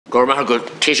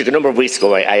Taoiseach, a number of weeks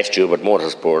ago I asked you about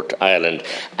Motorsport Ireland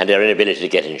and their inability to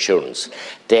get insurance.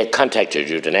 They had contacted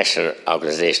you, the national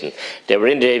organisation. They were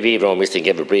in the AV room yesterday and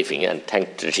gave a briefing, and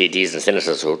thanked the TDs and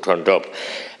senators who turned up.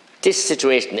 This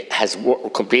situation has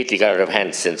completely got out of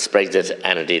hand since Brexit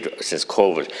and indeed since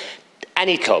COVID.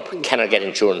 Any club cannot get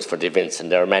insurance for the events,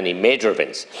 and there are many major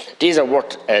events. These are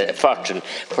worth a fortune,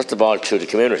 first of all, to the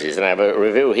communities. And I have a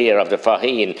review here of the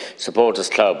Faheen Supporters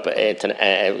Club,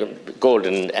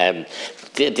 Golden,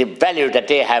 the value that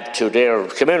they have to their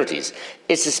communities.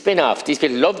 It's a spin-off. These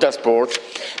people love their sport,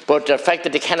 but the fact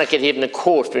that they cannot get even a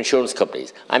quote for insurance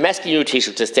companies. I'm asking you,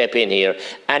 Taoiseach, to step in here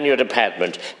and your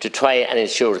department to try and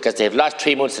insure it, because they have lost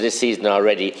 3 months of this season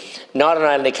already. Northern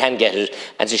Ireland, they can get it,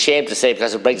 and it's a shame to say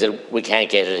because of Brexit we can't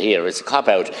get it here. It's a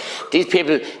cop-out. These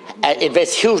people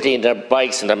invest hugely in their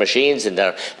bikes and their machines and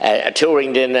their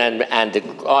touring in and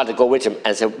all that go with them, and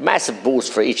it's a massive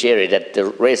boost for each area that the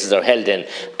races are held in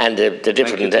and the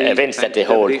different events that they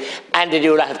hold. And they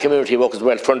do a lot of community work as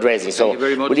well, fundraising. So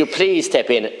will you please step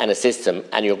in and assist them,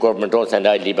 and your government don't stand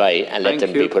idly by and let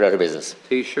them be put out of business.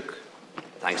 Taoiseach.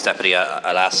 Thanks, Deputy.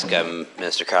 I'll ask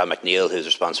Minister Carl McNeill, whose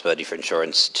responsibility for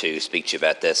insurance, to speak to you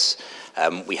about this.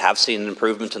 We have seen an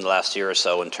improvement in the last year or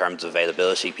so in terms of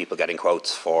availability, people getting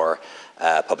quotes for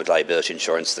public liability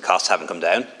insurance. The costs haven't come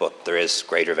down, but there is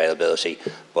greater availability.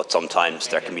 But sometimes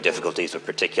there can be difficulties with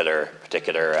particular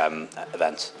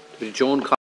events. Joan